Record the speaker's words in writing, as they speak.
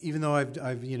even though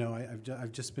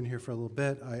I've just been here for a little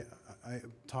bit,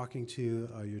 I'm talking to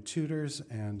your tutors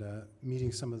and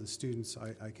meeting some of the students,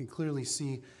 I can clearly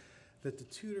see that the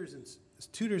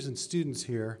tutors and students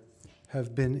here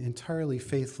have been entirely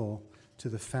faithful to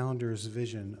the founder's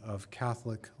vision of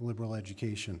Catholic liberal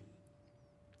education.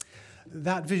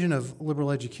 That vision of liberal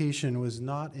education was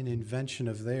not an invention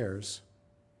of theirs,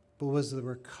 but was the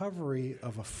recovery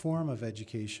of a form of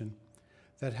education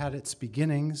that had its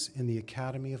beginnings in the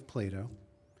Academy of Plato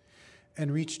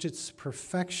and reached its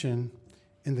perfection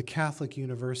in the Catholic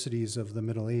universities of the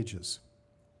Middle Ages.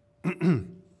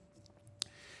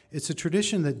 It's a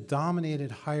tradition that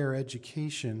dominated higher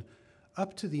education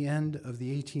up to the end of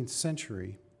the 18th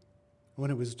century,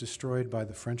 when it was destroyed by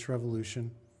the French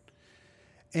Revolution,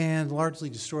 and largely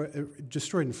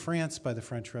destroyed in France by the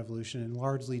French Revolution, and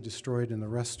largely destroyed in the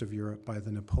rest of Europe by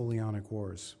the Napoleonic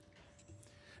Wars.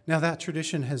 Now, that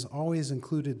tradition has always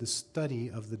included the study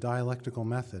of the dialectical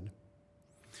method,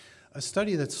 a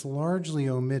study that's largely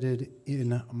omitted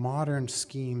in modern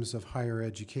schemes of higher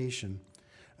education.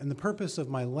 And the purpose of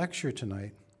my lecture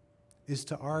tonight is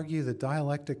to argue that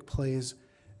dialectic plays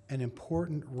an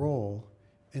important role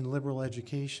in liberal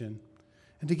education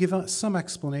and to give some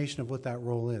explanation of what that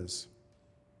role is.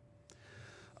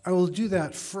 I will do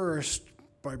that first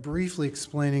by briefly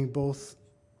explaining both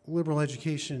liberal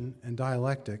education and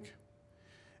dialectic,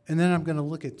 and then I'm going to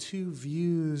look at two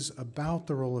views about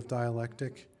the role of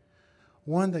dialectic,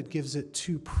 one that gives it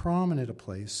too prominent a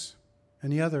place,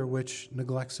 and the other which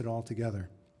neglects it altogether.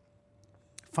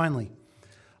 Finally,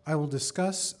 I will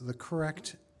discuss the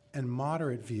correct and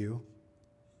moderate view,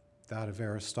 that of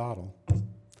Aristotle,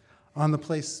 on the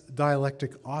place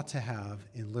dialectic ought to have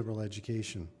in liberal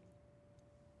education.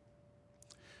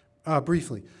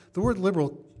 Briefly, the word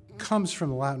liberal comes from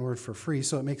the Latin word for free,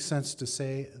 so it makes sense to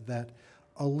say that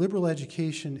a liberal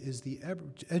education is the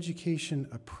education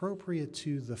appropriate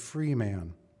to the free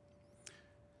man.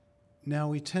 Now,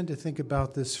 we tend to think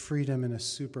about this freedom in a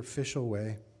superficial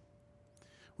way.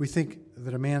 We think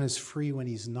that a man is free when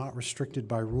he's not restricted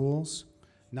by rules,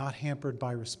 not hampered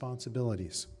by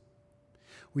responsibilities.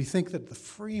 We think that the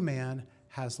free man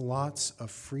has lots of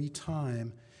free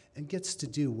time and gets to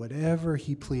do whatever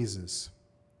he pleases.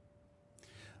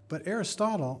 But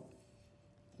Aristotle,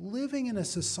 living in a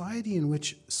society in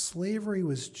which slavery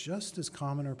was just as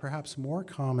common or perhaps more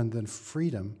common than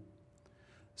freedom,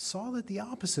 saw that the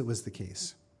opposite was the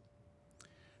case.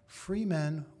 Free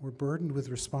men were burdened with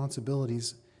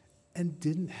responsibilities and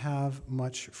didn't have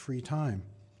much free time.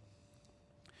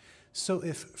 So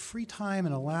if free time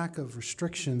and a lack of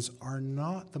restrictions are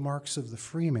not the marks of the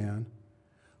free man,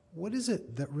 what is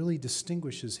it that really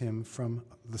distinguishes him from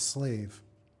the slave?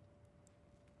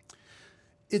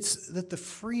 It's that the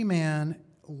free man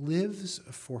lives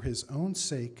for his own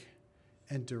sake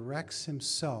and directs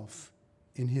himself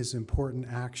in his important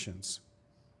actions.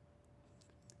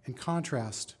 In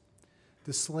contrast,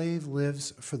 the slave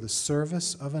lives for the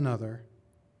service of another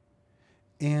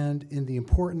and in the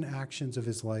important actions of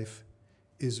his life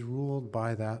is ruled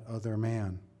by that other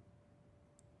man.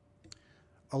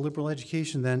 A liberal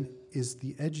education, then, is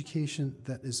the education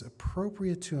that is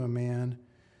appropriate to a man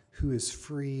who is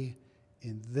free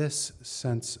in this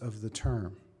sense of the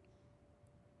term.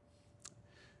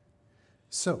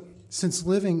 So, since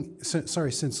learning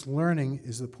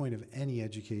is the point of any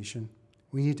education,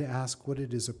 we need to ask what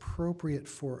it is appropriate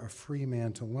for a free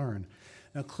man to learn.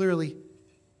 Now, clearly,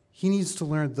 he needs to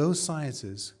learn those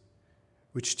sciences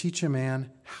which teach a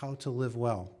man how to live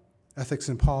well. Ethics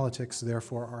and politics,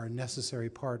 therefore, are a necessary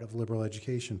part of liberal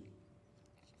education.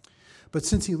 But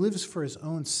since he lives for his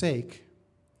own sake,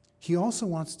 he also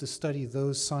wants to study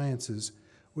those sciences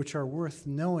which are worth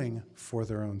knowing for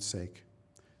their own sake,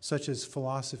 such as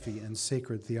philosophy and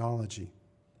sacred theology.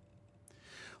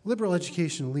 Liberal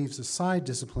education leaves aside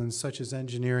disciplines such as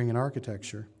engineering and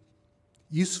architecture.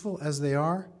 Useful as they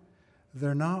are,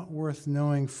 they're not worth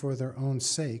knowing for their own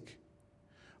sake,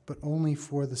 but only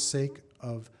for the sake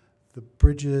of the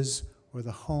bridges or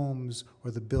the homes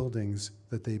or the buildings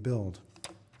that they build.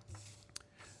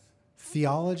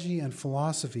 Theology and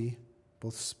philosophy,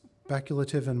 both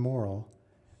speculative and moral,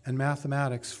 and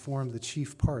mathematics form the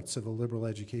chief parts of a liberal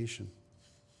education.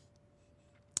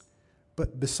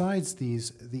 But besides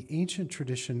these, the ancient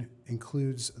tradition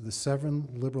includes the 7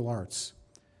 liberal arts,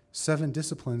 7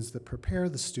 disciplines that prepare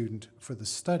the student for the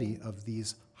study of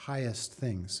these highest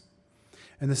things.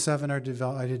 And the 7 are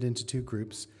divided into 2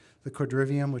 groups: the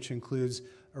quadrivium, which includes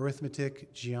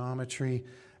arithmetic, geometry,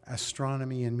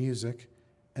 astronomy, and music,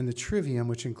 and the trivium,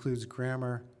 which includes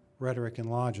grammar, rhetoric, and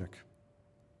logic.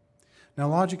 Now,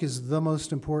 logic is the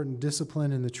most important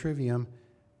discipline in the trivium,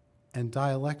 and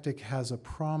dialectic has a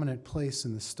prominent place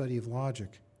in the study of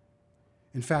logic.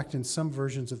 In fact, in some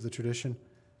versions of the tradition,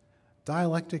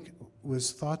 dialectic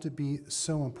was thought to be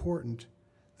so important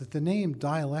that the name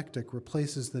dialectic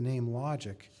replaces the name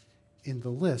logic in the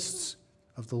lists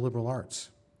of the liberal arts.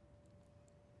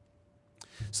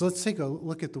 So let's take a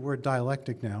look at the word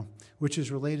dialectic now, which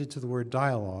is related to the word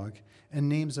dialogue and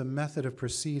names a method of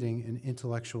proceeding in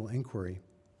intellectual inquiry.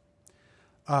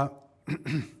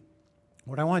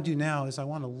 What I want to do now is I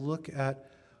want to look at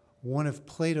one of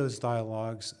Plato's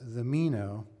dialogues, the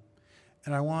Meno,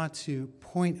 and I want to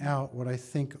point out what I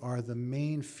think are the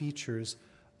main features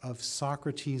of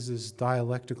Socrates'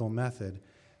 dialectical method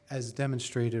as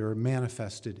demonstrated or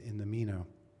manifested in the Meno.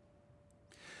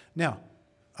 Now,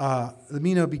 the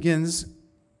Meno begins,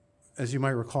 as you might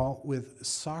recall, with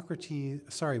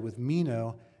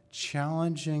Meno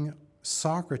challenging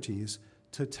Socrates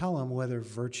to tell him whether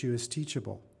virtue is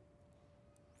teachable.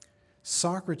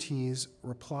 Socrates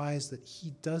replies that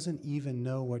he doesn't even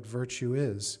know what virtue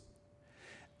is,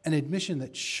 an admission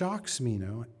that shocks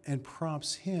Meno and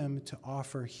prompts him to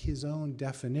offer his own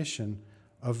definition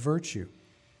of virtue.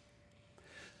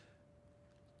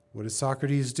 What does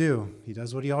Socrates do? He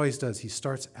does what he always does. He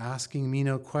starts asking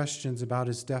Meno questions about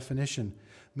his definition.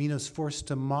 Meno's forced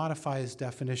to modify his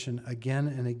definition again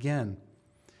and again,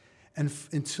 and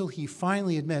until he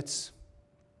finally admits,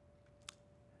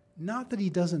 not that he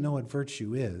doesn't know what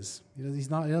virtue is. He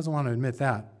doesn't want to admit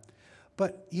that.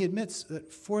 But he admits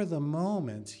that for the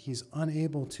moment, he's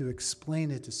unable to explain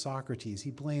it to Socrates.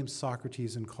 He blames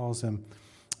Socrates and calls him,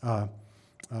 what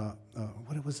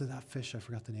was it, that fish? I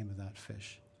forgot the name of that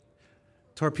fish.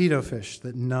 Torpedo fish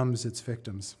that numbs its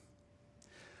victims.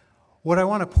 What I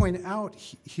want to point out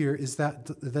here is that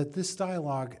this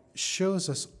dialogue shows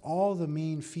us all the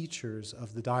main features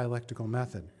of the dialectical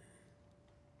method.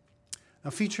 Now,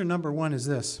 feature number one is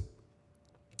this.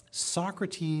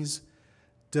 Socrates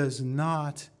does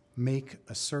not make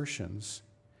assertions.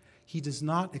 He does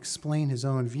not explain his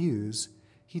own views.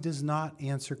 He does not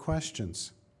answer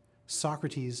questions.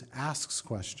 Socrates asks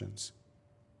questions.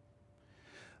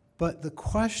 But the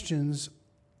questions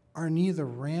are neither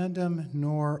random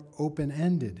nor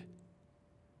open-ended.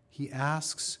 He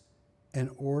asks an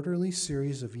orderly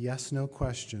series of yes-no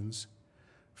questions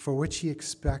for which he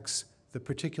expects the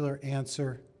particular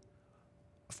answer,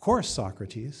 of course,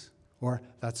 Socrates, or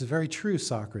that's very true,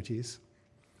 Socrates.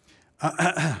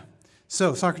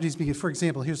 So Socrates begins, for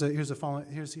example, here's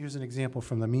an example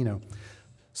from the Meno.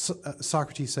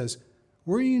 Socrates says,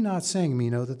 "Were you not saying,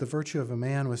 Meno, that the virtue of a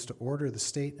man was to order the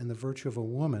state and the virtue of a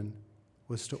woman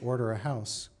was to order a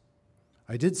house?"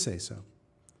 "I did say so."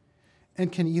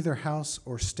 "And can either house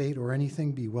or state or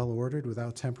anything be well ordered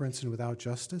without temperance and without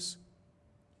justice?"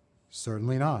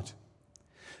 "Certainly not."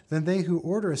 "Then they who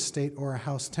order a state or a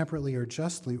house temperately or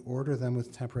justly order them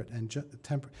with temperance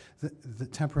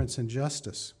and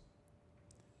justice."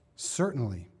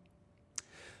 "Certainly."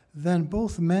 "Then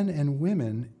both men and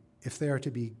women, if they are to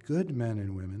be good men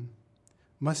and women,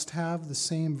 must have the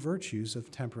same virtues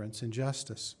of temperance and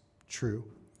justice." "True."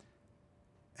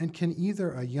 "And can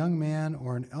either a young man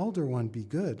or an elder one be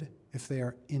good if they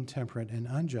are intemperate and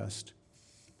unjust?"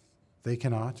 "They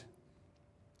cannot."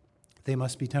 "They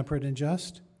must be temperate and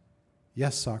just?"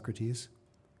 "Yes, Socrates."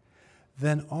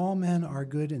 "Then all men are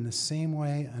good in the same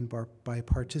way and by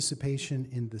participation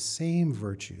in the same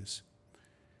virtues."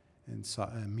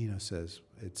 And Meno says,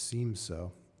 "It seems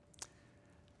so."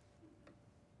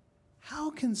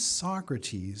 How can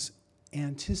Socrates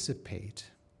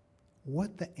anticipate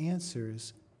what the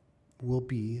answers will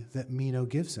be that Meno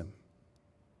gives him?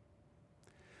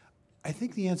 I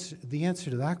think the answer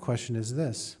to that question is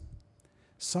this.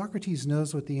 Socrates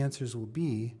knows what the answers will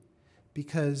be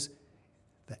because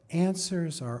the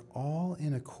answers are all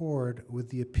in accord with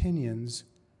the opinions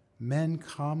men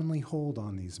commonly hold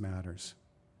on these matters.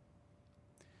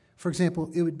 For example,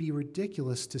 it would be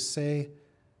ridiculous to say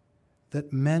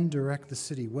that men direct the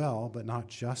city well, but not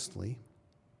justly.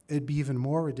 It'd be even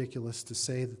more ridiculous to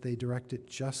say that they direct it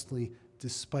justly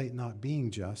despite not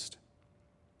being just.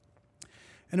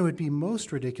 And it would be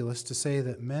most ridiculous to say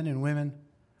that men and women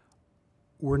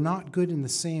were not good in the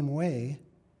same way,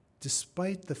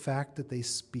 despite the fact that they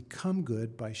become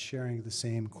good by sharing the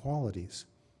same qualities.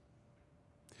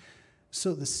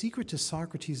 So the secret to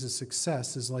Socrates'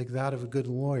 success is like that of a good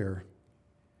lawyer.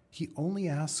 He only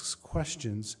asks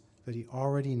questions that he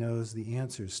already knows the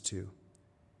answers to.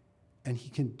 And he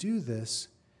can do this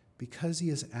because he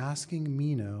is asking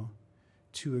Meno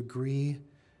to agree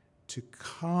to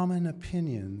common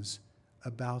opinions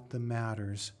about the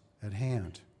matters at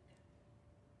hand.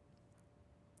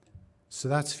 So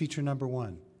that's feature number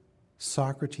one.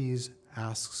 Socrates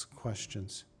asks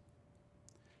questions.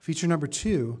 Feature number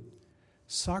 2,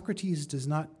 Socrates does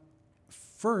not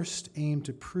first aim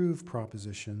to prove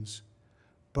propositions,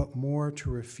 but more to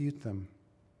refute them.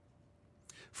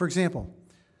 For example,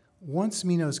 once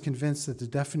Meno is convinced that the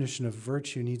definition of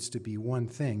virtue needs to be one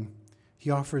thing, he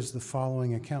offers the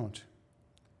following account.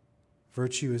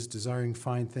 Virtue is desiring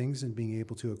fine things and being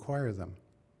able to acquire them.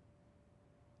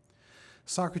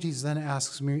 Socrates then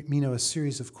asks Meno a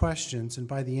series of questions, and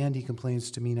by the end he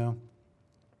complains to Meno,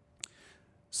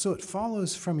 "So it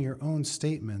follows from your own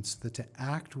statements that to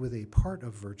act with a part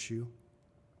of virtue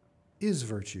is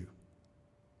virtue."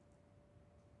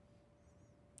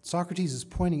 Socrates is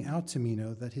pointing out to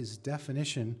Meno that his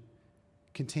definition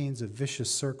contains a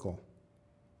vicious circle.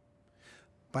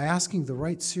 By asking the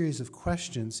right series of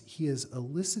questions, he has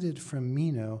elicited from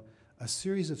Meno a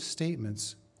series of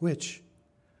statements which,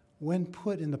 when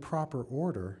put in the proper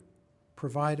order,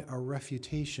 provide a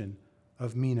refutation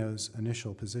of Meno's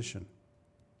initial position.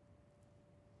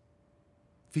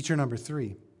 Feature number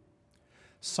 3,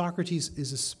 Socrates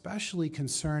is especially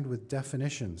concerned with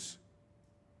definitions.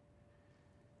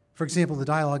 For example, the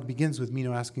dialogue begins with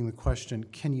Meno asking the question,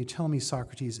 "Can you tell me,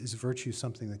 Socrates, is virtue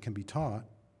something that can be taught?"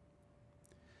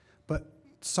 But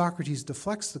Socrates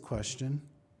deflects the question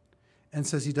and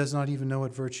says he does not even know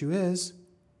what virtue is,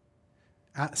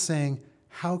 saying,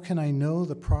 "How can I know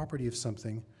the property of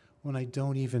something when I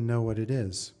don't even know what it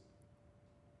is?"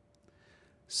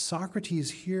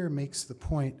 Socrates here makes the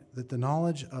point that the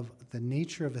knowledge of the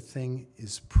nature of a thing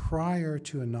is prior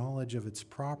to a knowledge of its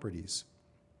properties.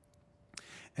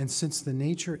 And since the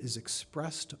nature is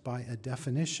expressed by a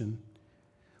definition,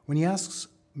 when he asks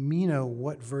Meno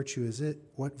what virtue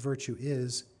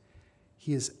is,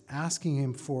 he is asking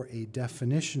him for a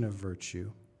definition of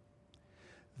virtue.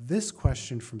 This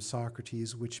question from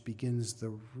Socrates, which begins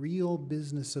the real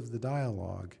business of the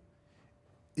dialogue,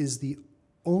 is the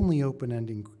only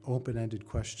open-ended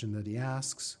question that he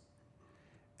asks,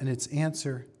 and its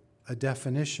answer, a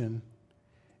definition,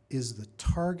 is the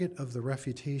target of the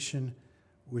refutation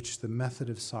which the method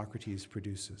of Socrates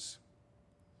produces.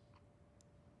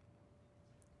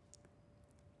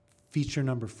 Feature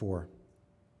number 4,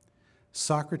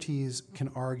 Socrates can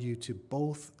argue to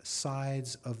both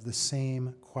sides of the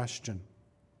same question.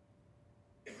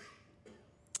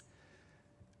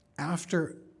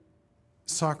 After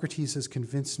Socrates has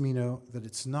convinced Meno that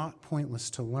it's not pointless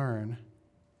to learn,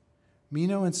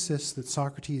 Meno insists that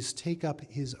Socrates take up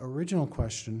his original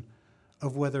question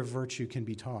of whether virtue can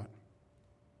be taught.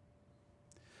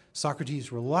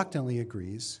 Socrates reluctantly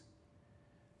agrees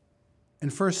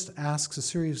and first asks a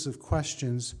series of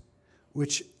questions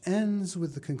which ends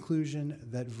with the conclusion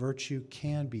that virtue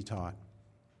can be taught.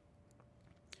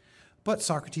 But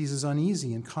Socrates is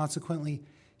uneasy, and consequently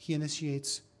he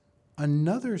initiates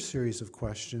another series of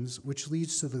questions which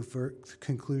leads to the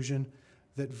conclusion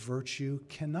that virtue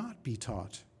cannot be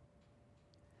taught.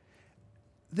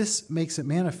 This makes it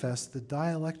manifest the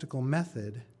dialectical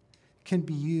method can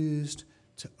be used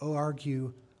to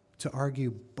argue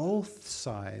both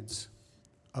sides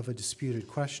of a disputed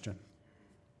question.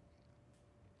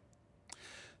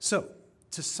 So,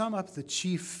 to sum up the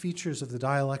chief features of the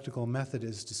dialectical method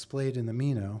as displayed in the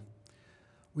Meno,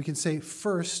 we can say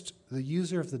first, the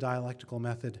user of the dialectical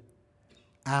method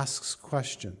asks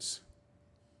questions.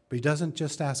 But he doesn't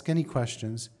just ask any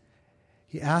questions.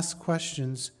 He asks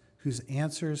questions whose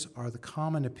answers are the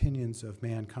common opinions of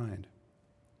mankind.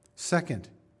 Second,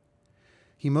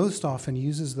 he most often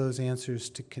uses those answers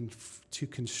to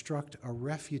construct a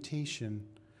refutation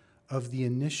of the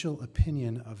initial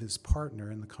opinion of his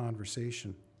partner in the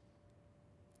conversation.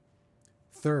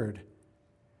 Third,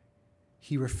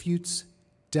 he refutes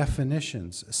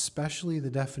definitions, especially the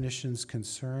definitions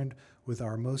concerned with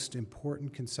our most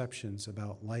important conceptions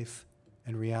about life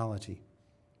and reality.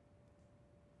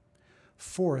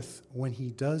 Fourth, when he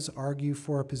does argue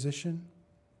for a position,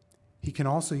 he can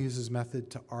also use his method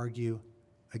to argue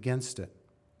against it.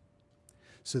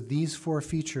 So these 4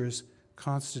 features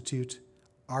constitute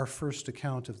our first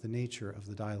account of the nature of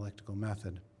the dialectical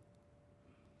method.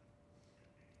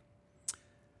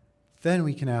 Then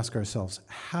we can ask ourselves,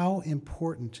 how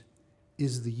important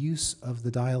is the use of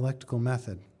the dialectical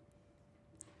method?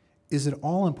 Is it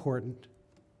all important,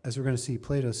 as we're going to see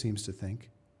Plato seems to think?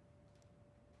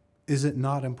 Is it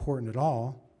not important at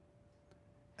all,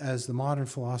 as the modern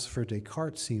philosopher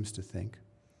Descartes seems to think?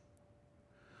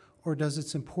 Or does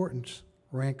its importance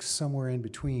rank somewhere in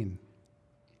between?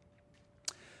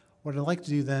 What I'd like to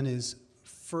do then is,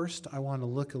 first I want to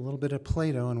look a little bit at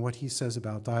Plato and what he says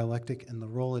about dialectic and the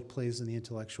role it plays in the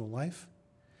intellectual life.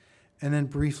 and then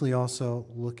briefly also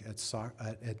look at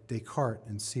Descartes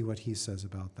and see what he says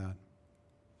about that.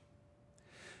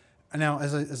 Now,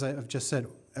 as I've just said,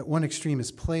 at one extreme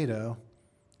is Plato,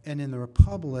 and in the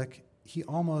Republic, he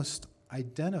almost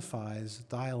identifies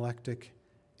dialectic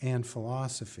and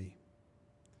philosophy.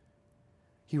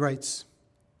 He writes,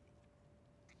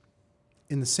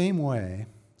 "In the same way,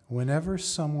 whenever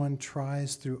someone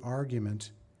tries through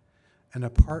argument and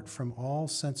apart from all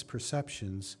sense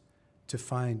perceptions to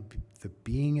find the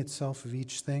being itself of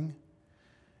each thing,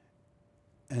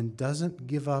 and doesn't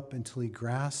give up until he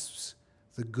grasps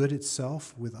the good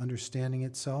itself with understanding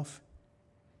itself,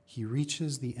 he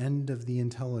reaches the end of the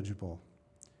intelligible.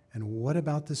 And what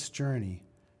about this journey?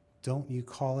 Don't you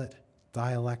call it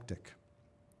dialectic?"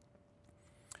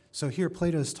 So here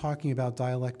Plato is talking about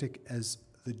dialectic as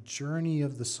the journey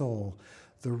of the soul,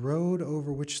 the road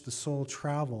over which the soul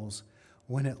travels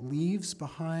when it leaves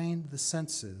behind the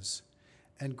senses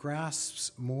and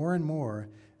grasps more and more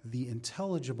the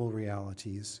intelligible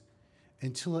realities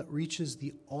until it reaches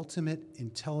the ultimate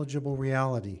intelligible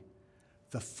reality,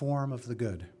 the form of the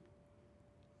good.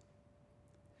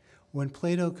 When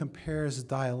Plato compares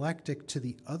dialectic to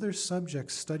the other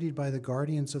subjects studied by the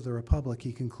guardians of the Republic,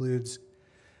 he concludes,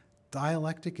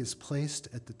 "Dialectic is placed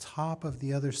at the top of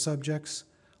the other subjects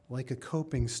like a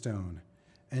coping stone,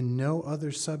 and no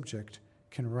other subject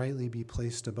can rightly be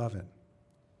placed above it."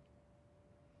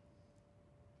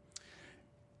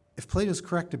 If Plato's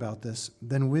correct about this,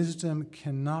 then wisdom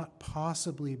cannot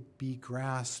possibly be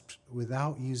grasped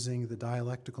without using the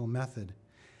dialectical method.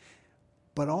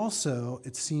 But also,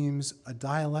 it seems a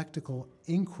dialectical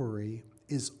inquiry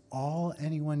is all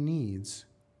anyone needs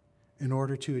in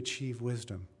order to achieve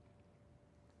wisdom.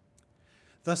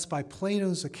 Thus, by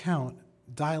Plato's account,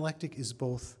 dialectic is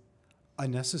both a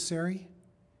necessary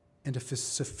and a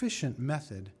sufficient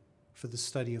method for the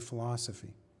study of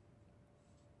philosophy.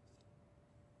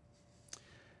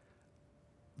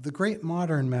 The great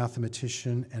modern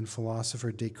mathematician and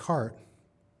philosopher Descartes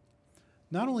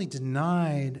not only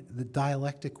denied that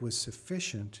dialectic was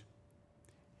sufficient,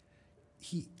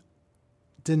 he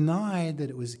denied that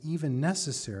it was even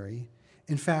necessary.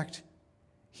 In fact,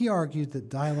 he argued that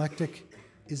dialectic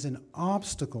is an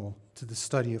obstacle to the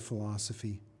study of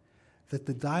philosophy, that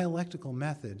the dialectical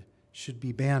method should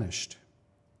be banished.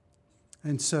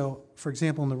 And so, for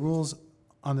example, in the Rules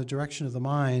on the Direction of the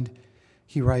Mind,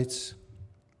 he writes,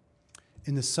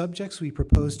 "In the subjects we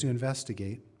propose to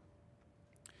investigate,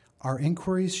 our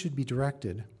inquiries should be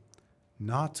directed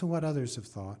not to what others have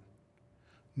thought,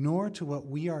 nor to what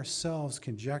we ourselves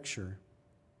conjecture,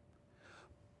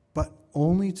 but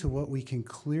only to what we can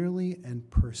clearly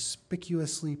and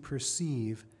perspicuously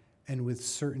perceive and with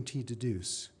certainty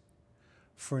deduce.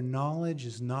 For knowledge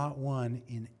is not won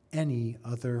in any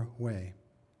other way."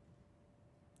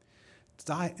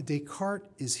 Descartes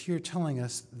is here telling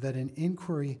us that an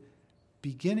inquiry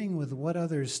beginning with what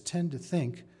others tend to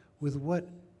think, with what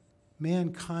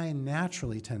mankind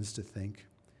naturally tends to think,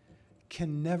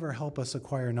 can never help us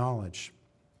acquire knowledge.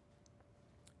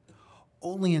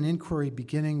 Only an inquiry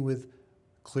beginning with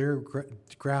clear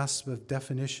grasp of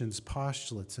definitions,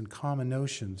 postulates, and common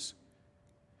notions,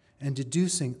 and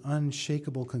deducing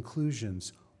unshakable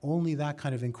conclusions, only that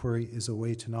kind of inquiry is a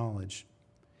way to knowledge.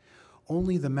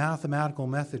 Only the mathematical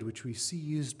method which we see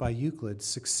used by Euclid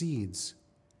succeeds,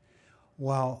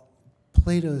 while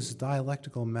Plato's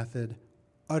dialectical method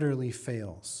utterly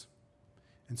fails.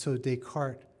 And so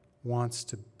Descartes wants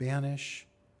to banish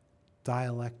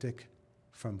dialectic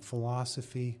from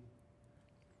philosophy,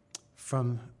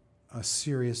 from a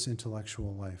serious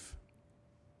intellectual life.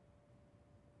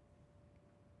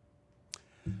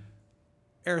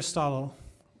 Aristotle,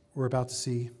 we're about to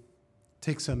see,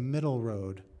 takes a middle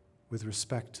road with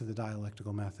respect to the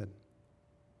dialectical method.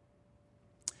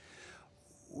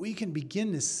 We can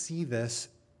begin to see this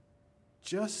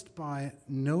just by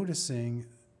noticing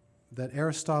that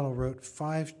Aristotle wrote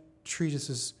 5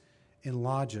 treatises in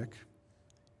logic.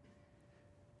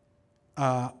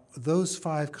 Those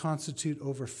 5 constitute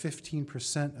over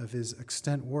 15% of his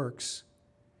extant works,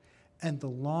 and the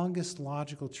longest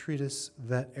logical treatise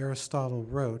that Aristotle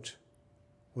wrote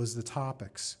was the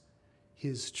Topics,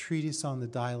 his treatise on the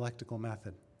dialectical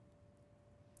method.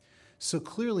 So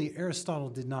clearly, Aristotle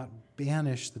did not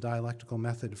banish the dialectical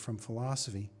method from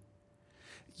philosophy.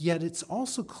 Yet it's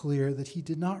also clear that he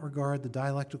did not regard the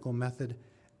dialectical method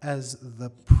as the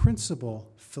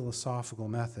principal philosophical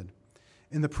method.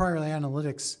 In the Prior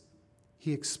Analytics,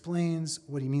 he explains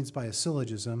what he means by a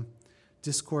syllogism,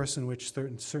 discourse in which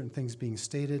certain things being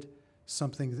stated,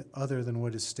 something other than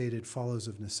what is stated follows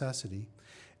of necessity.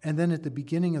 And then at the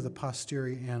beginning of the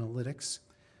Posterior Analytics,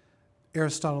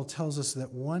 Aristotle tells us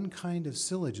that one kind of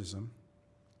syllogism,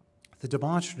 the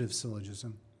demonstrative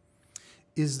syllogism,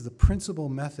 is the principal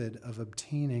method of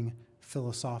obtaining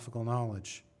philosophical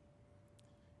knowledge.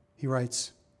 He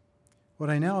writes, "What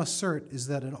I now assert is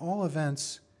that at all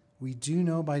events we do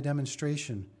know by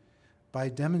demonstration. By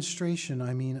demonstration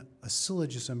I mean a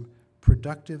syllogism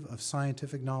productive of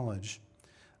scientific knowledge,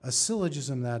 a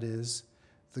syllogism, that is,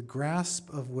 the grasp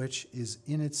of which is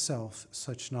in itself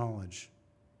such knowledge."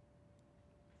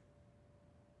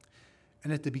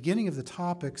 And at the beginning of the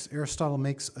topics, Aristotle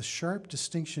makes a sharp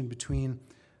distinction between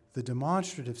the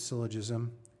demonstrative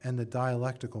syllogism and the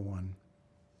dialectical one.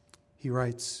 He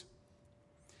writes,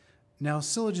 "Now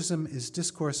syllogism is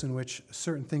discourse in which,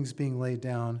 certain things being laid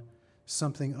down,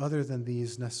 something other than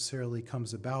these necessarily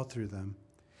comes about through them.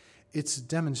 Its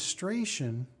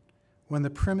demonstration, when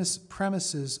the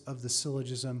premises of the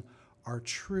syllogism are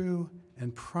true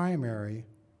and primary,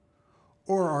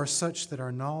 or are such that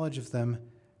our knowledge of them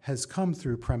has come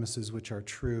through premises which are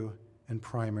true and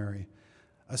primary.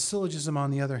 A syllogism,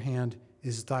 on the other hand,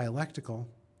 is dialectical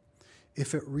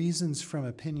if it reasons from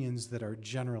opinions that are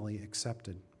generally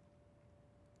accepted."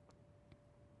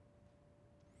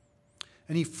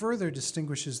 And he further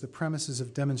distinguishes the premises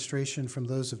of demonstration from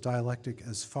those of dialectic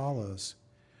as follows.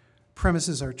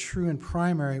 Premises are true and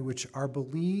primary, which are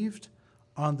believed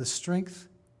on the strength,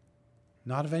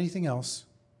 not of anything else,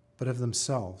 but of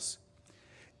themselves.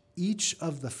 Each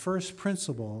of the first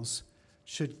principles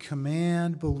should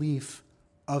command belief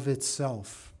of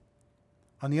itself.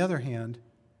 On the other hand,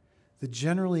 the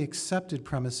generally accepted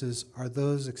premises are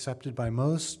those accepted by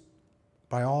most,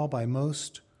 by all, by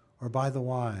most, or by the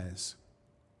wise.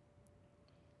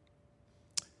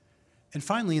 And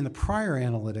finally, in the prior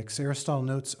analytics, Aristotle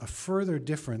notes a further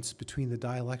difference between the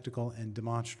dialectical and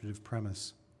demonstrative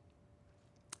premise.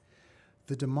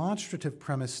 The demonstrative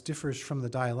premise differs from the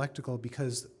dialectical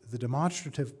because the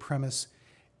demonstrative premise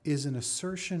is an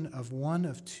assertion of one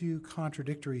of two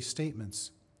contradictory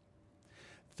statements.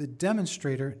 The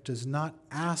demonstrator does not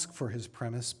ask for his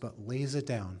premise, but lays it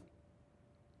down,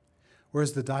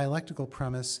 whereas the dialectical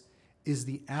premise is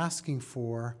the asking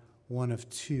for one of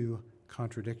two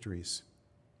contradictories.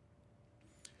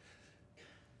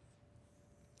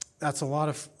 That's a lot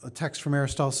of text from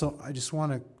Aristotle, so I just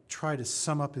want to try to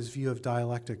sum up his view of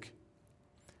dialectic.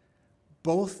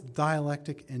 Both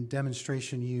dialectic and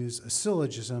demonstration use a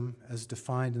syllogism as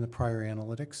defined in the prior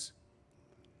analytics,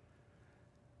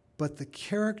 but the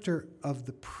character of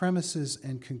the premises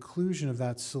and conclusion of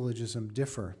that syllogism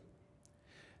differ.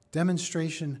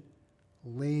 Demonstration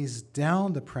lays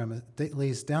down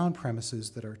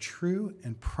premises that are true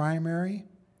and primary,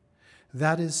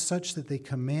 that is, such that they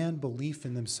command belief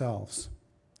in themselves.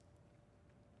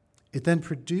 It then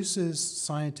produces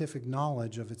scientific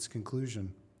knowledge of its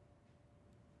conclusion.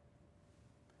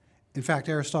 In fact,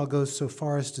 Aristotle goes so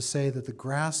far as to say that the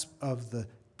grasp of the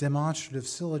demonstrative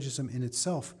syllogism in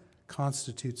itself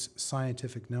constitutes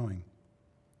scientific knowing.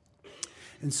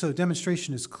 And so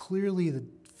demonstration is clearly the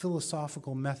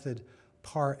philosophical method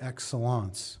par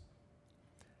excellence.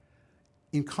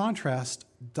 In contrast,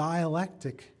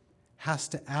 dialectic has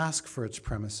to ask for its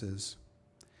premises,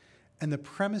 and the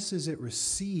premises it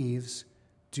receives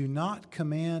do not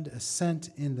command assent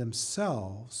in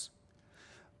themselves,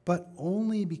 but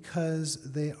only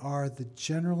because they are the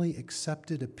generally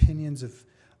accepted opinions of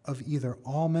either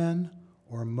all men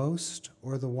or most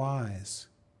or the wise.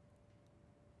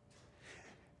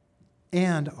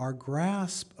 And our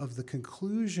grasp of the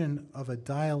conclusion of a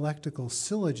dialectical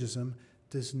syllogism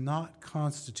does not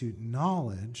constitute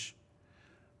knowledge,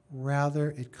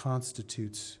 rather it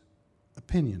constitutes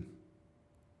opinion.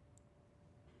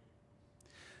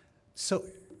 So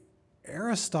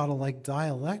Aristotle, like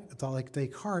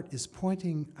Descartes, is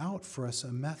pointing out for us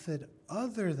a method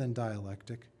other than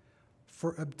dialectic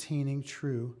for obtaining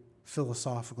true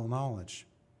philosophical knowledge.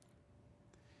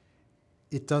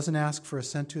 It doesn't ask for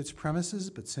assent to its premises,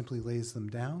 but simply lays them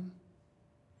down.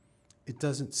 It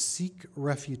doesn't seek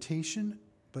refutation,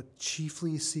 but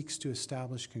chiefly seeks to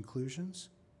establish conclusions.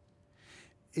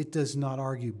 It does not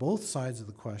argue both sides of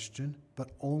the question,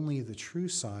 but only the true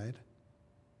side.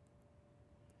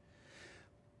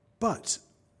 But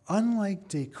unlike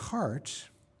Descartes,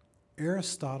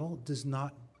 Aristotle does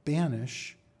not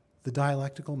banish the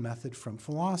dialectical method from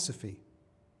philosophy.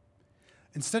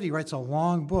 Instead, he writes a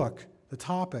long book, The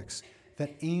Topics,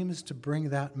 that aims to bring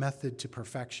that method to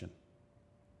perfection.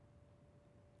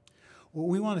 What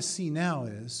we want to see now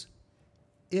is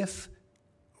if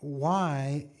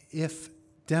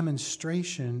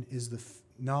demonstration is the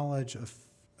knowledge of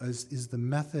is the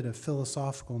method of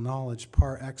philosophical knowledge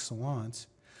par excellence,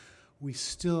 we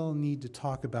still need to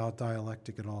talk about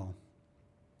dialectic at all.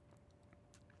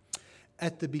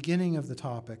 At the beginning of the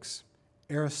topics,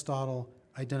 Aristotle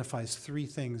identifies three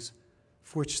things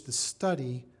for which the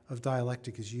study of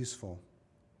dialectic is useful.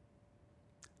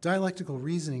 Dialectical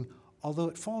reasoning, although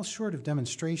it falls short of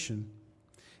demonstration,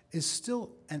 is still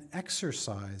an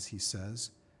exercise, he says,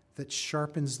 that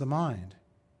sharpens the mind.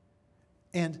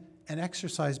 And an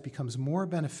exercise becomes more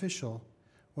beneficial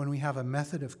when we have a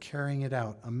method of carrying it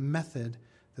out, a method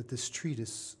that this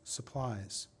treatise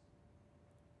supplies.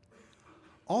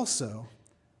 Also,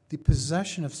 the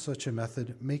possession of such a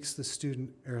method makes the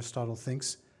student, Aristotle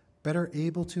thinks, better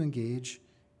able to engage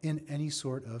in any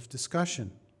sort of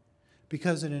discussion,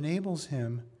 because it enables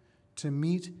him to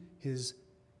meet his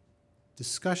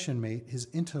discussion mate, his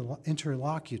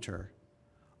interlocutor,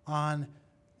 on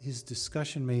his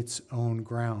discussion mate's own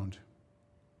ground.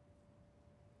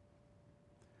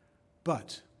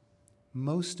 But,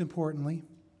 most importantly,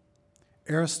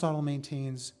 Aristotle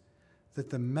maintains that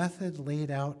the method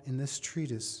laid out in this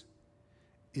treatise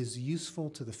is useful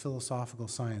to the philosophical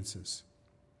sciences.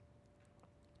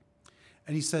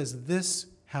 And he says this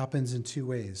happens in two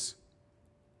ways.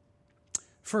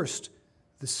 First,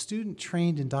 the student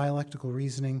trained in dialectical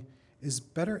reasoning is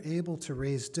better able to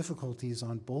raise difficulties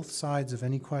on both sides of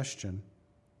any question.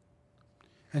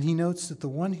 And he notes that the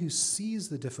one who sees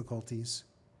the difficulties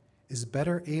is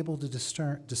better able to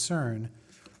discern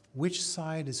which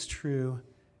side is true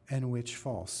and which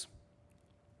false.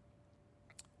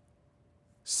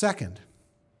 Second,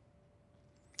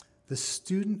 the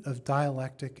student of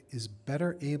dialectic is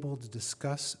better able to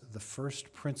discuss the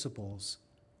first principles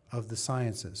of the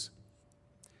sciences.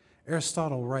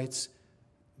 Aristotle writes,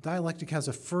 dialectic has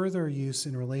a further use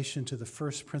in relation to the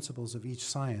first principles of each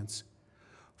science,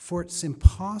 for it's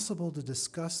impossible to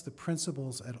discuss the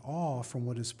principles at all from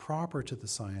what is proper to the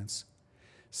science,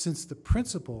 since the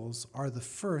principles are the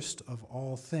first of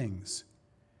all things.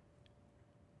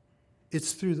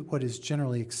 It's through what is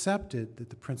generally accepted that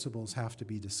the principles have to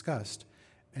be discussed,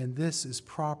 and this is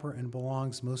proper and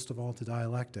belongs most of all to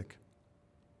dialectic.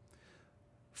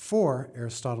 For,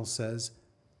 Aristotle says,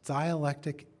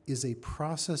 dialectic is a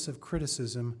process of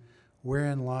criticism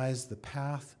wherein lies the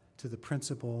path to the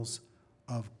principles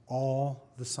of all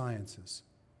the sciences.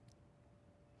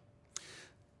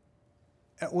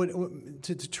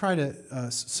 To try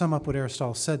to sum up what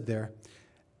Aristotle said there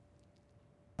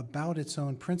about its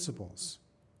own principles.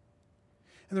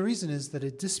 And the reason is that a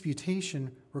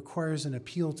disputation requires an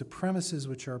appeal to premises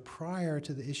which are prior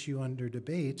to the issue under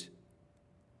debate,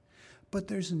 but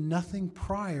there's nothing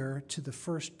prior to the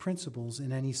first principles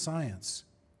in any science.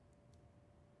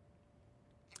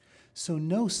 So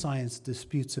no science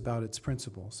disputes about its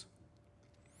principles.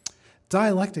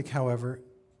 Dialectic, however,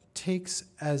 takes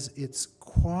as its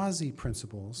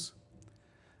quasi-principles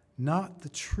not the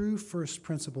true first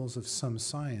principles of some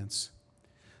science,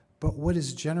 but what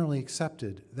is generally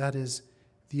accepted, that is,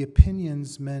 the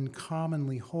opinions men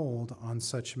commonly hold on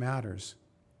such matters.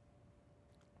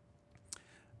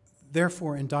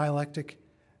 Therefore, in dialectic,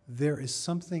 there is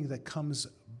something that comes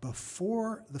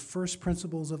before the first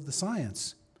principles of the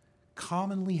science,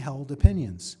 commonly held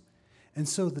opinions. And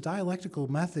so the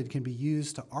dialectical method can be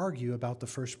used to argue about the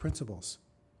first principles.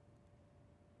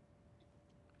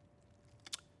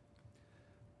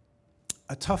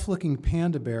 A tough-looking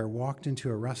panda bear walked into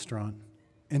a restaurant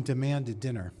and demanded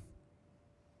dinner.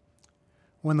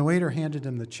 When the waiter handed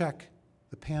him the check,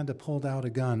 the panda pulled out a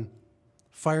gun,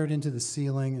 fired into the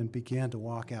ceiling, and began to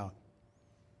walk out.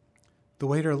 The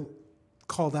waiter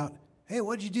called out, "Hey,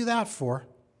 what'd you do that for?"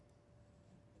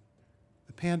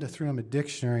 The panda threw him a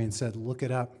dictionary and said, "Look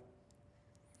it up."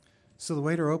 So the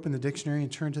waiter opened the dictionary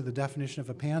and turned to the definition of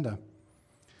a panda: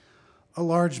 a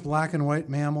large black and white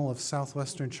mammal of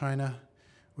southwestern China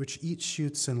which eats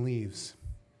shoots and leaves.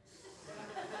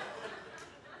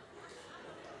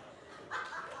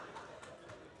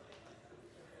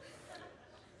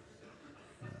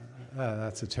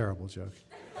 That's a terrible joke.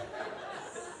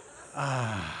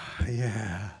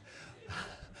 Yeah.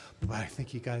 But I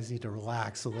think you guys need to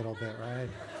relax a little bit, right?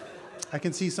 I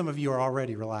can see some of you are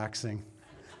already relaxing.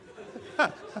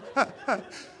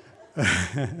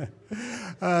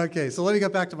 Okay, so let me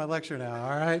get back to my lecture now,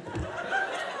 all right?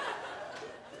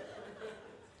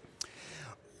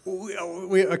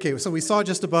 Okay, so we saw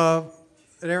just above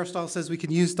that Aristotle says we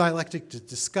can use dialectic to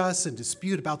discuss and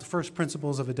dispute about the first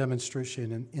principles of a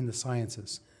demonstration in the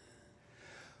sciences.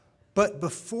 But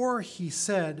before he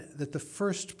said that the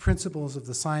first principles of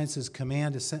the sciences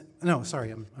command assent, no, sorry,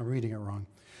 I'm reading it wrong.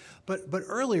 But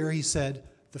earlier he said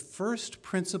the first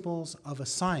principles of a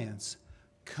science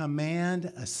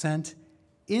command assent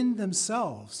in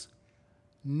themselves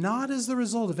not as the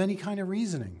result of any kind of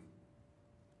reasoning.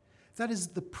 That is,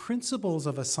 the principles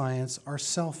of a science are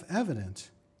self-evident.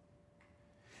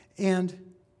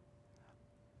 And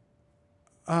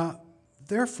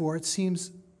therefore, it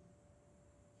seems,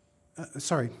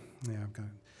 the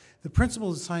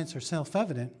principles of science are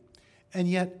self-evident, and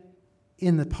yet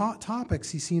in the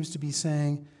topics, he seems to be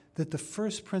saying that the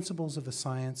first principles of a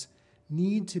science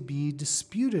need to be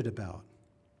disputed about.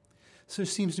 So there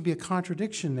seems to be a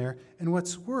contradiction there. And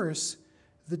what's worse,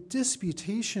 the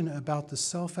disputation about the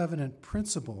self-evident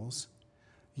principles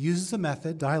uses a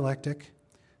method, dialectic,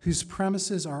 whose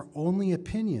premises are only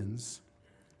opinions,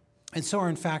 and so are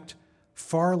in fact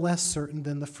far less certain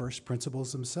than the first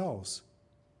principles themselves.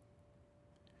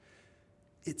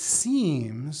 It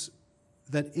seems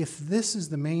that if this is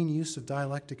the main use of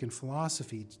dialectic in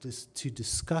philosophy, to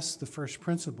discuss the first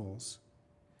principles,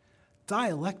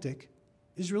 dialectic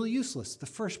is really useless. The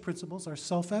first principles are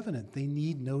self-evident. They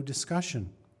need no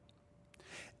discussion.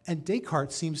 And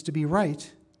Descartes seems to be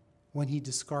right when he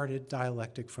discarded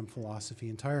dialectic from philosophy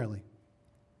entirely.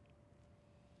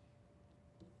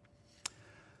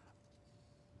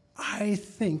 I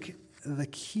think the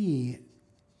key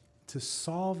to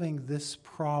solving this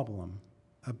problem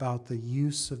about the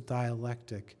use of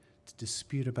dialectic to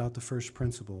dispute about the first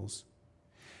principles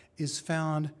is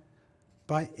found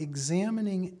by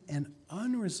examining an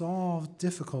unresolved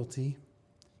difficulty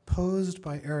posed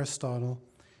by Aristotle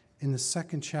in the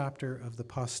second chapter of the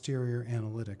Posterior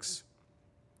Analytics.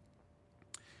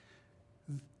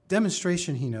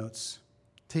 Demonstration, he notes,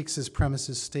 takes as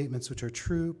premises statements which are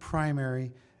true,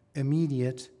 primary,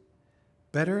 immediate,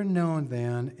 better known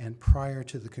than, and prior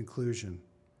to the conclusion.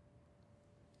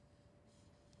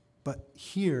 But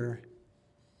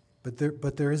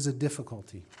there is a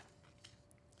difficulty.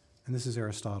 And this is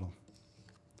Aristotle.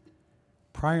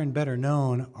 Prior and better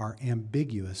known are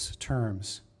ambiguous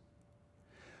terms.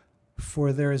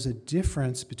 For there is a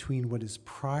difference between what is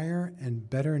prior and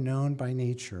better known by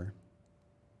nature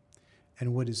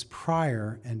and what is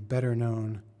prior and better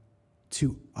known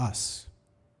to us.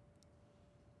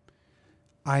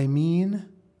 I mean,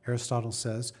 Aristotle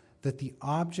says, that the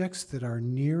objects that are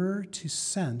nearer to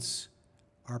sense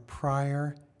are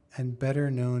prior and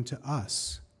better known to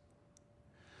us.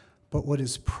 But what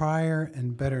is prior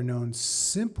and better known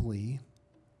simply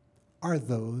are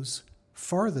those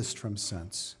farthest from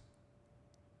sense.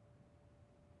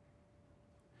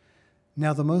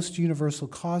 Now, the most universal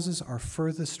causes are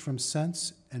furthest from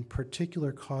sense, and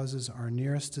particular causes are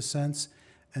nearest to sense,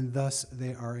 and thus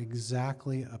they are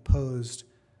exactly opposed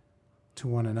to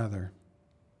one another.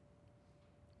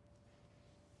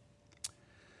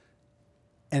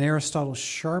 And Aristotle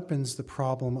sharpens the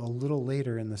problem a little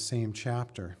later in the same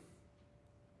chapter.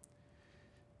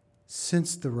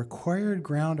 Since the required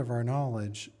ground of our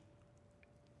knowledge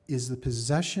is the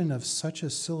possession of such a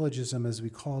syllogism as we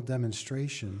call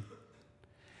demonstration,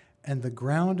 and the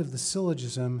ground of the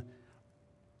syllogism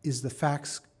is the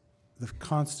facts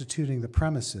constituting the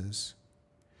premises,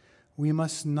 we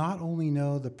must not only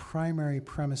know the primary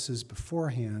premises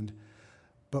beforehand,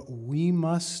 but we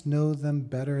must know them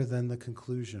better than the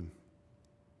conclusion.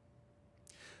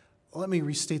 Let me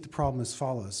restate the problem as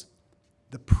follows.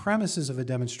 The premises of a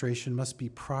demonstration must be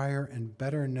prior and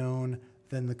better known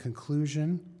than the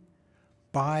conclusion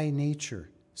by nature,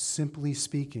 simply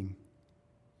speaking.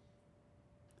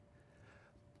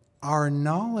 Our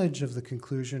knowledge of the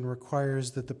conclusion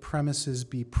requires that the premises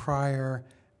be prior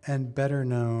and better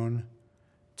known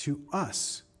to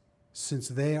us, since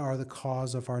they are the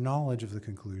cause of our knowledge of the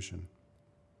conclusion.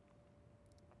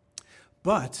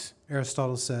 But,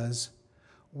 Aristotle says,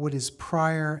 what is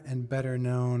prior and better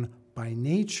known by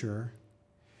nature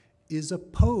is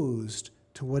opposed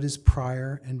to what is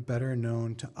prior and better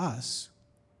known to us,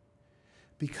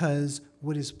 because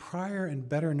what is prior and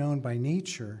better known by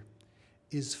nature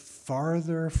is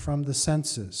farther from the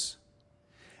senses,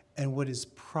 and what is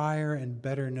prior and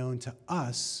better known to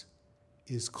us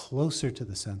is closer to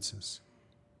the senses.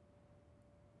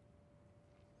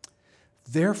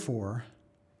 Therefore,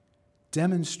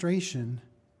 demonstration,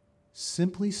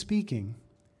 simply speaking,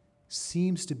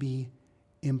 seems to be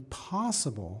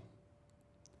impossible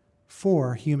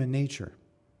for human nature.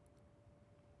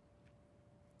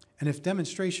 And if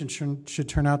demonstration should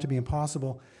turn out to be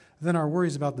impossible, then our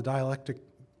worries about the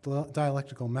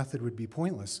dialectical method would be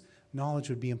pointless. Knowledge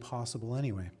would be impossible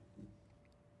anyway.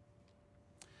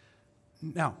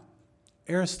 Now,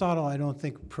 Aristotle, I don't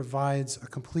think, provides a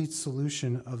complete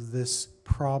solution of this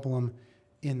problem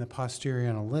in the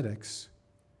Posterior Analytics,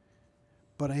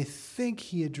 but I think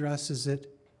he addresses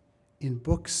it in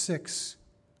Book 6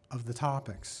 of the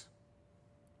Topics.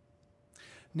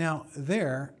 Now,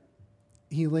 there,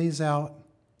 he lays out,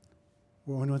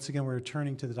 once again we're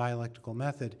returning to the dialectical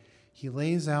method, he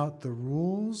lays out the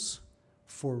rules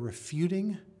for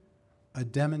refuting a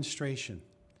demonstration.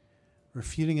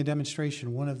 Refuting a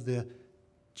demonstration, one of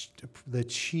the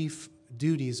chief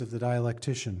duties of the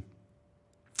dialectician.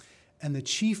 And the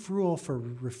chief rule for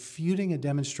refuting a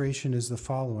demonstration is the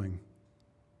following.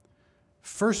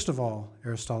 First of all,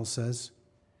 Aristotle says,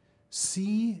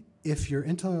 see if your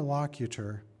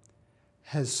interlocutor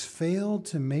has failed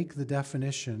to make the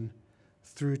definition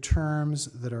through terms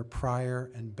that are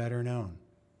prior and better known.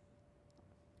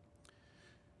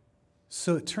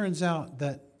 So it turns out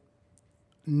that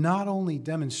not only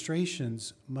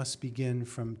demonstrations must begin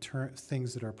from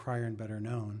things that are prior and better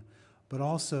known, but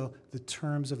also the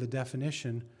terms of a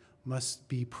definition must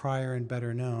be prior and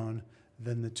better known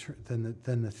than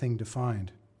the thing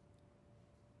defined.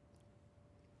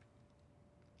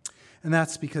 And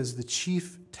that's because the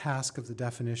chief task of the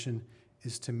definition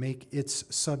is to make its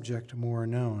subject more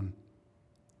known.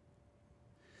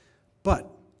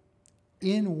 But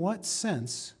in what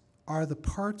sense are the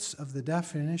parts of the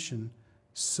definition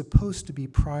supposed to be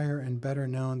prior and better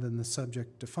known than the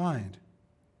subject defined?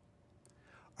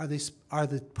 Are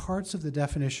the parts of the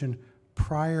definition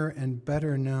prior and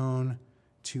better known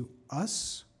to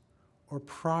us, or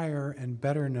prior and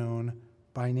better known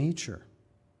by nature?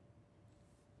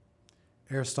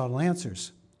 Aristotle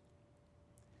answers,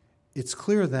 it's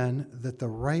clear then that the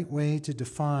right way to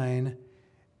define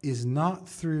is not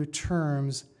through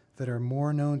terms that are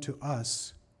more known to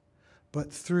us,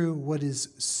 but through what is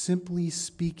simply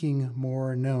speaking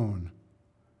more known.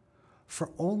 For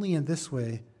only in this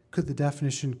way could the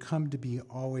definition come to be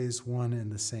always one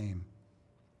and the same.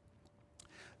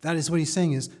 That is what he's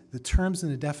saying is the terms in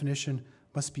the definition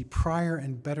must be prior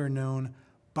and better known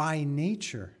by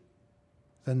nature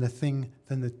than the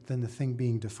thing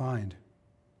being defined.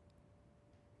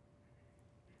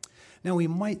 Now we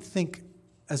might think,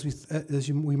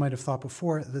 we might have thought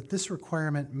before, that this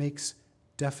requirement makes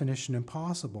definition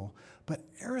impossible, but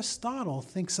Aristotle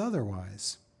thinks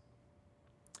otherwise.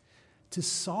 To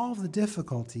solve the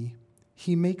difficulty,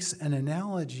 he makes an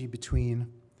analogy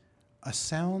between a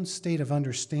sound state of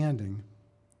understanding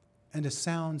and a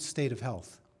sound state of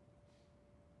health.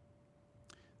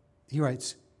 He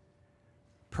writes,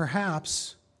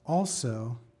 perhaps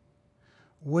also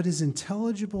what is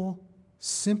intelligible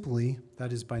simply,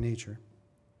 that is by nature,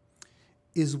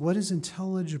 is what is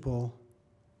intelligible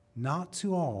not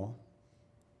to all,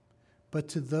 but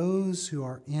to those who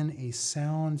are in a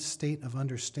sound state of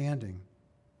understanding,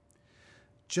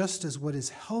 just as what is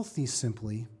healthy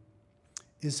simply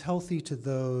is healthy to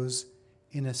those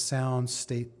in a sound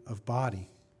state of body.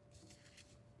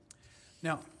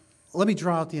 Now, let me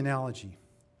draw out the analogy.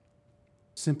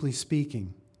 Simply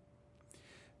speaking,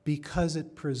 because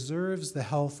it preserves the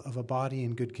health of a body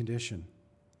in good condition.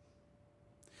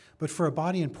 But for a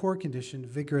body in poor condition,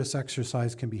 vigorous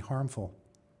exercise can be harmful.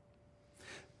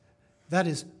 That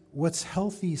is, what's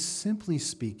healthy, simply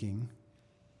speaking,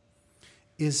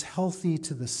 is healthy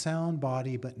to the sound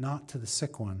body, but not to the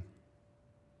sick one.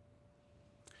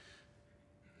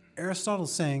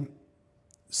 Aristotle's saying,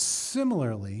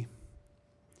 similarly,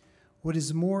 what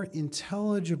is more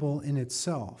intelligible in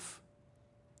itself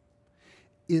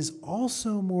is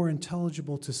also more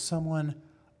intelligible to someone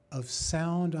of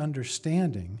sound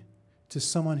understanding, to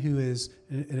someone who is,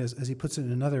 as he puts it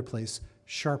in another place,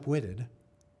 sharp-witted,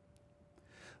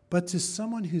 but to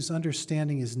someone whose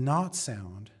understanding is not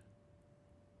sound,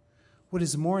 what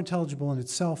is more intelligible in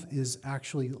itself is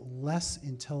actually less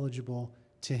intelligible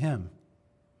to him.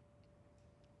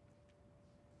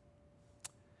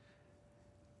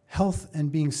 Health and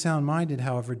being sound-minded,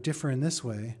 however, differ in this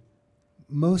way.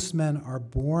 Most men are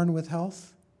born with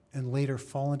health and later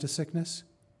fall into sickness.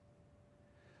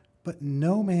 But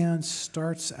no man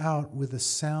starts out with a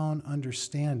sound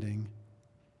understanding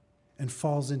and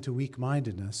falls into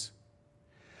weak-mindedness.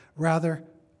 Rather,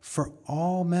 for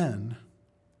all men,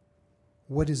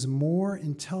 what is more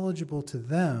intelligible to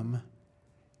them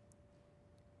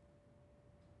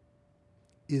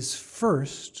is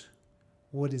first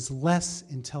what is less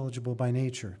intelligible by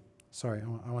nature. Sorry,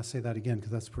 I want to say that again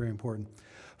because that's very important.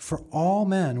 For all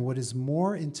men, what is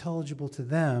more intelligible to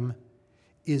them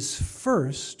is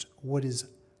first what is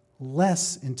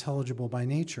less intelligible by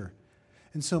nature.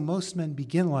 And so most men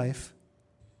begin life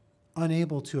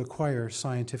unable to acquire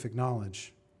scientific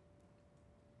knowledge.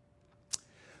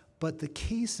 But the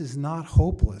case is not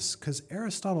hopeless, because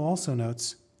Aristotle also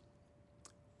notes,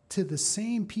 to the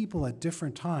same people at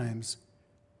different times,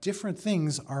 different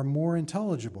things are more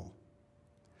intelligible.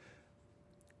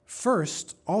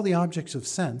 First, all the objects of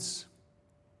sense,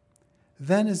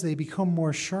 then as they become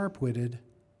more sharp-witted,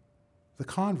 the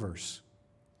converse.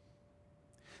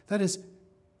 That is,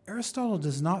 Aristotle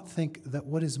does not think that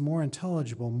what is more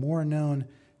intelligible, more known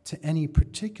to any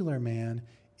particular man,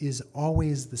 is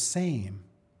always the same.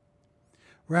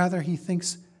 Rather, he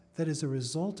thinks that as a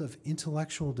result of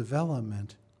intellectual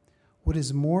development, what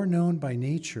is more known by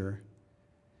nature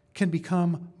can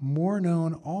become more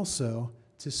known also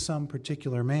to some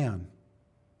particular man.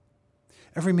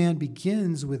 Every man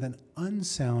begins with an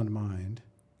unsound mind,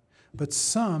 but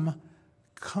some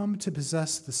come to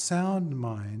possess the sound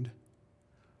mind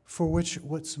for which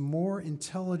what's more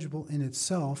intelligible in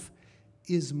itself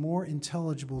is more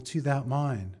intelligible to that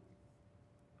mind.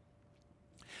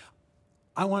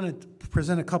 I want to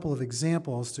present a couple of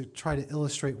examples to try to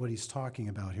illustrate what he's talking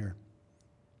about here.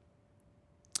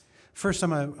 First, I'm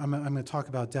going to talk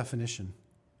about definition.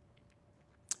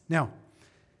 Now,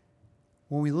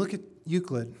 when we look at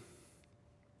Euclid,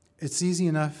 it's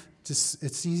easy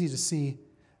to see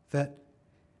that.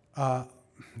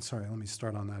 Sorry, let me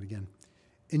start on that again.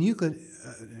 In Euclid,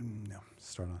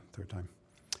 start on third time.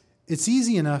 It's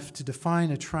easy enough to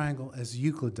define a triangle as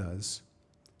Euclid does,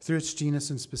 through its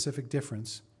genus and specific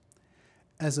difference,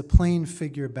 as a plane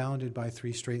figure bounded by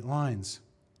three straight lines.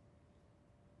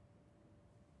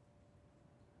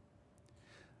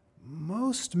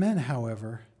 Most men,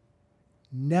 however,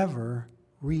 never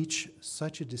reach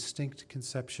such a distinct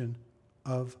conception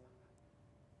of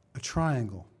a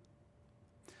triangle,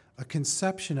 a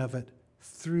conception of it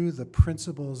through the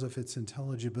principles of its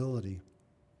intelligibility.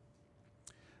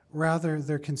 Rather,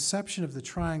 their conception of the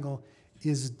triangle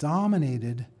is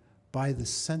dominated by the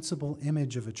sensible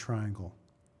image of a triangle.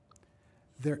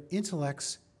 Their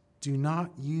intellects do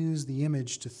not use the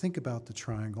image to think about the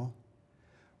triangle.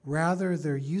 Rather,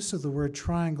 their use of the word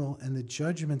triangle and the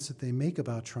judgments that they make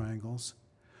about triangles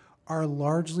are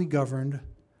largely governed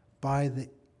by the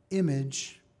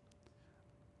image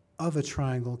of a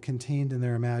triangle contained in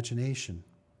their imagination.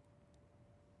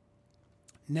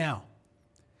 Now,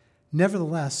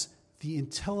 nevertheless, the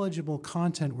intelligible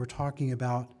content we're talking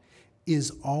about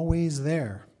is always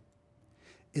there.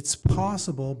 It's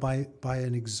possible by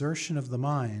an exertion of the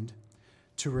mind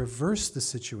to reverse the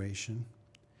situation,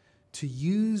 to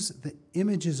use the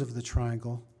images of the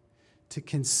triangle to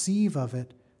conceive of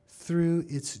it through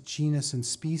its genus and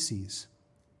species.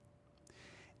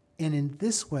 And in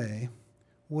this way,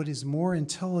 what is more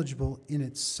intelligible in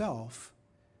itself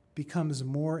becomes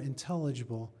more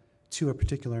intelligible to a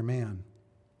particular man.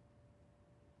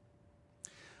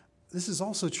 This is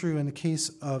also true in the case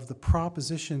of the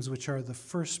propositions which are the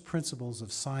first principles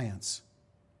of science.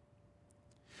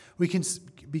 We can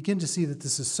begin to see that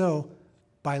this is so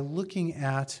by looking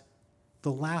at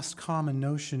the last common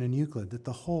notion in Euclid, that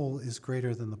the whole is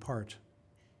greater than the part.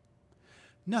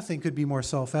 Nothing could be more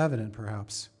self-evident,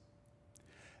 perhaps.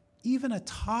 Even a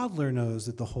toddler knows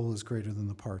that the whole is greater than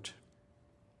the part.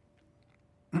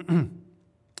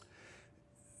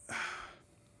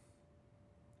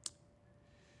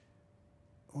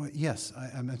 Well, yes,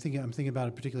 I'm thinking about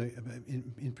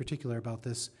in particular about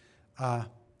this. A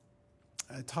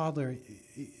toddler,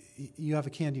 you have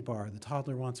a candy bar. The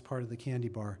toddler wants part of the candy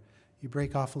bar. You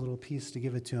break off a little piece to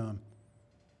give it to him.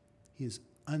 He is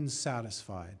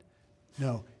unsatisfied.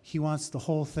 No, he wants the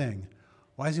whole thing.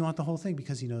 Why does he want the whole thing?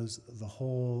 Because he knows the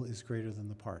whole is greater than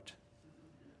the part.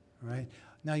 Right?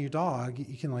 Now your dog,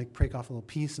 you can break off a little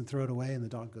piece and throw it away, and the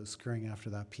dog goes scurrying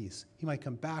after that piece. He might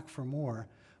come back for more,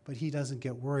 but he doesn't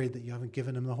get worried that you haven't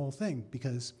given him the whole thing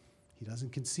because he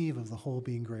doesn't conceive of the whole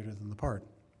being greater than the part.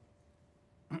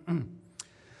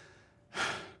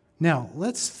 Now,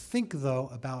 let's think, though,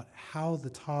 about how the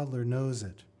toddler knows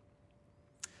it.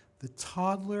 The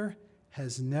toddler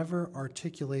has never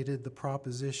articulated the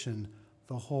proposition,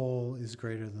 the whole is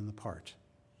greater than the part.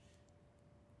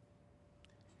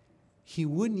 He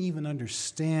wouldn't even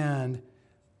understand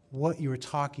what you were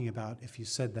talking about if you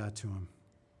said that to him.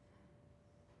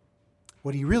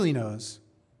 What he really knows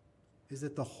is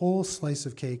that the whole slice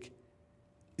of cake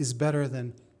is better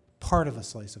than part of a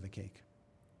slice of a cake.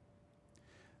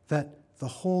 That the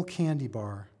whole candy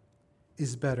bar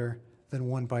is better than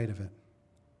one bite of it.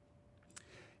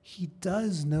 He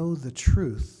does know the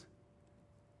truth,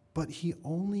 but he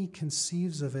only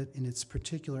conceives of it in its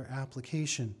particular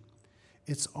application.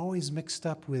 It's always mixed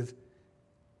up with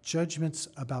judgments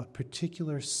about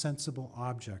particular sensible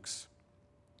objects.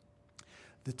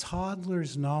 The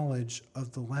toddler's knowledge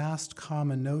of the last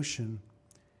common notion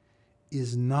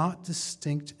is not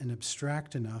distinct and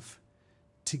abstract enough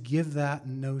to give that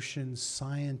notion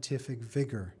scientific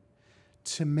vigor,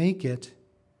 to make it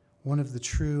one of the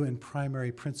true and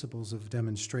primary principles of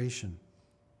demonstration.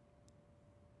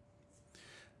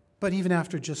 But even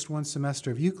after just one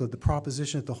semester of Euclid, the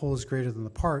proposition that the whole is greater than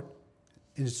the part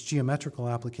in its geometrical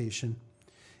application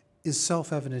is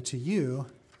self-evident to you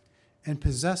and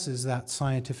possesses that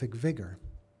scientific vigor.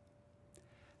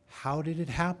 How did it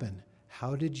happen?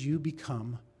 How did you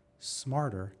become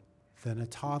smarter than a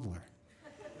toddler?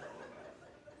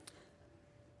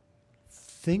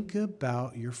 Think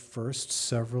about your first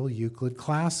several Euclid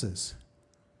classes.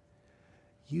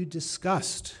 You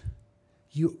discussed,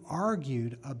 you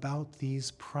argued about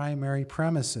these primary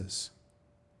premises.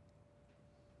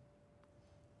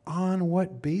 On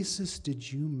what basis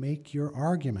did you make your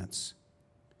arguments?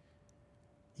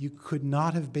 You could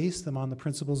not have based them on the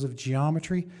principles of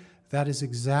geometry. That is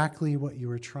exactly what you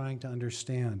were trying to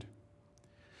understand.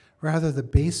 Rather, the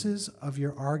basis of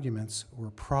your arguments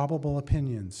were probable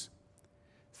opinions,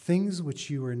 things which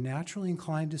you were naturally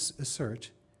inclined to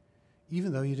assert,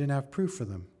 even though you didn't have proof for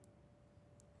them.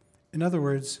 In other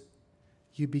words,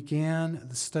 you began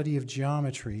the study of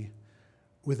geometry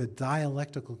with a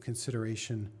dialectical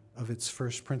consideration of its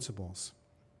first principles.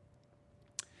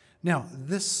 Now,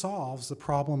 this solves the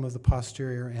problem of the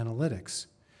posterior analytics.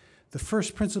 The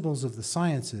first principles of the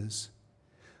sciences,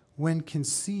 when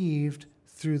conceived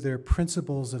through their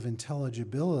principles of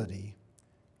intelligibility,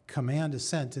 command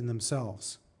assent in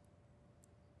themselves.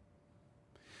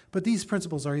 But these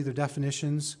principles are either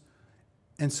definitions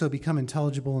and so become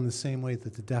intelligible in the same way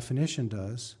that the definition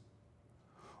does,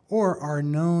 or are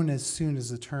known as soon as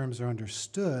the terms are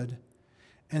understood,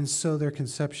 and so their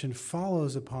conception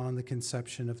follows upon the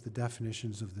conception of the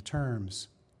definitions of the terms.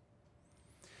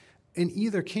 In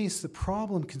either case, the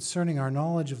problem concerning our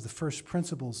knowledge of the first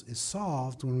principles is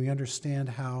solved when we understand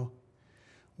how,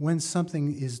 when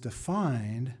something is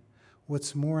defined,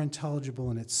 what's more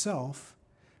intelligible in itself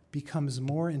becomes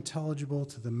more intelligible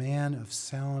to the man of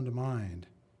sound mind.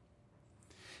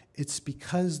 It's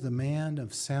because the man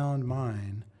of sound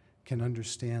mind can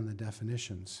understand the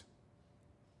definitions.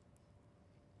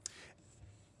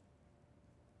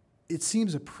 It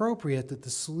seems appropriate that the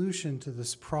solution to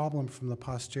this problem from the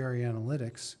posterior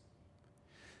analytics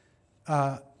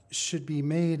should be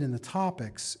made in the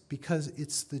topics, because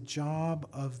it's the job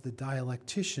of the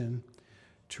dialectician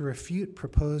to refute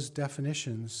proposed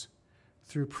definitions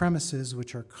through premises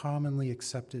which are commonly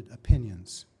accepted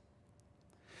opinions.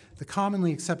 The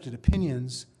commonly accepted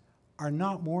opinions are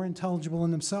not more intelligible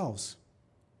in themselves,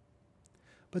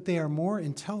 but they are more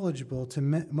intelligible to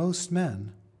most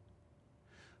men,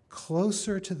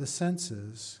 closer to the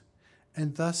senses,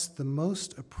 and thus the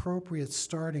most appropriate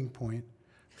starting point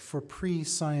for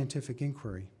pre-scientific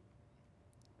inquiry.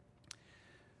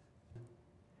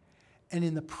 And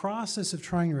in the process of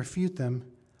trying to refute them,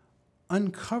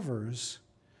 uncovers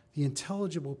the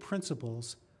intelligible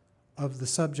principles of the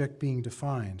subject being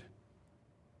defined.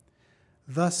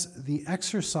 Thus, the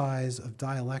exercise of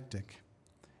dialectic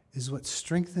is what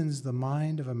strengthens the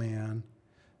mind of a man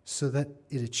so that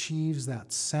it achieves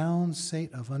that sound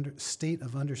state of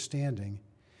understanding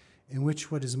in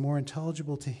which what is more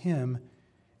intelligible to him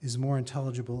is more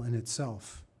intelligible in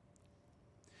itself.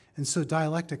 And so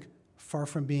dialectic, far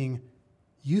from being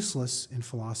useless in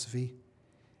philosophy,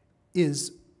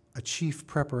 is a chief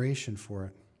preparation for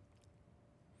it.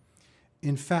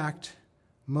 In fact,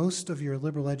 most of your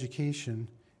liberal education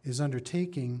is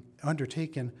undertaken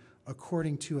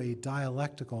according to a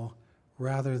dialectical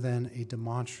rather than a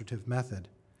demonstrative method.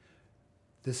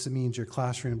 This means your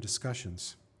classroom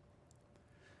discussions.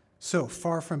 So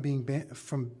far from being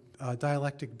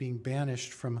dialectic being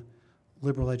banished from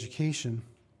liberal education,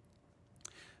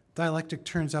 dialectic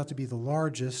turns out to be the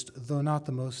largest, though not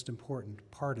the most important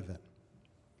part of it.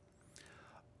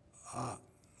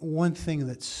 One thing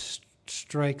that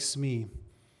strikes me,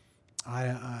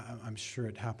 I'm sure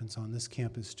it happens on this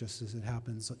campus just as it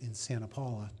happens in Santa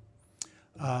Paula.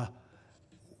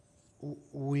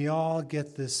 We all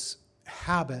get this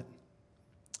habit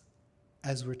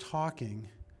as we're talking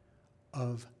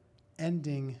of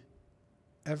ending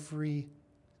every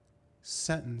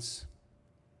sentence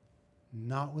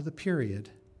not with a period,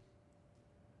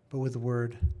 but with the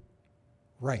word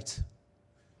right.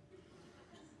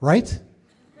 Right?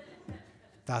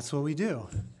 That's what we do.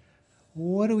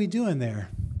 What are we doing there?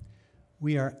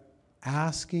 We are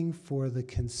asking for the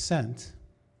assent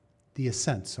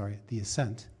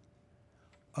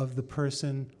of the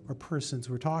person or persons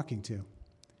we're talking to.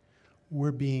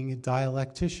 We're being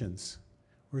dialecticians.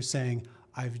 We're saying,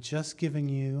 I've just given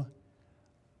you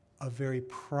a very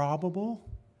probable,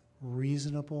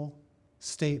 reasonable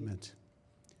statement.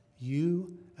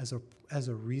 You, as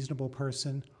a reasonable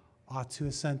person, ought to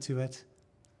assent to it.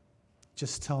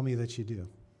 Just tell me that you do.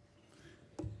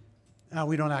 Now,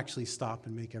 we don't actually stop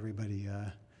and make everybody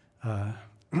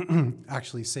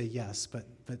actually say yes, but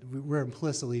we're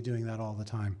implicitly doing that all the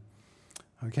time.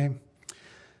 Okay?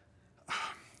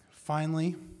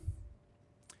 Finally,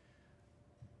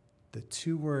 the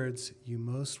two words you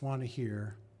most want to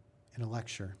hear in a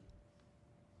lecture.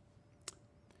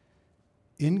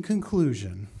 In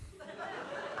conclusion,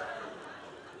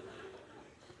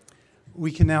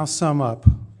 we can now sum up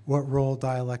what role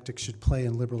dialectic should play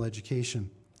in liberal education.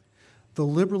 The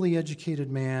liberally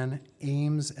educated man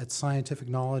aims at scientific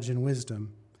knowledge and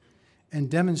wisdom, and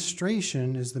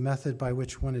demonstration is the method by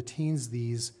which one attains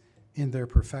these in their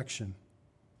perfection.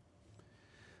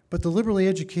 But the liberally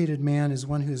educated man is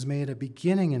one who has made a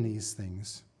beginning in these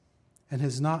things and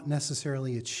has not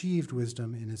necessarily achieved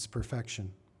wisdom in its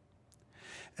perfection.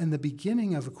 And the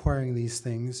beginning of acquiring these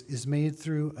things is made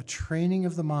through a training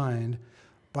of the mind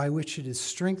by which it is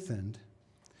strengthened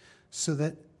so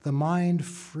that the mind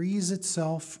frees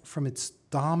itself from its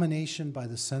domination by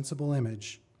the sensible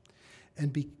image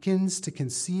and begins to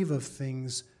conceive of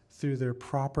things through their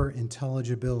proper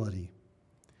intelligibility.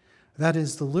 That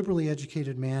is, the liberally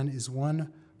educated man is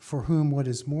one for whom what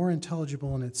is more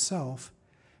intelligible in itself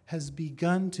has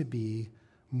begun to be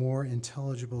more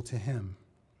intelligible to him.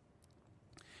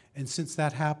 And since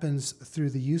that happens through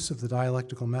the use of the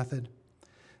dialectical method,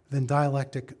 then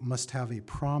dialectic must have a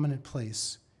prominent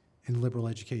place in liberal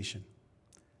education.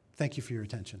 Thank you for your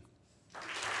attention.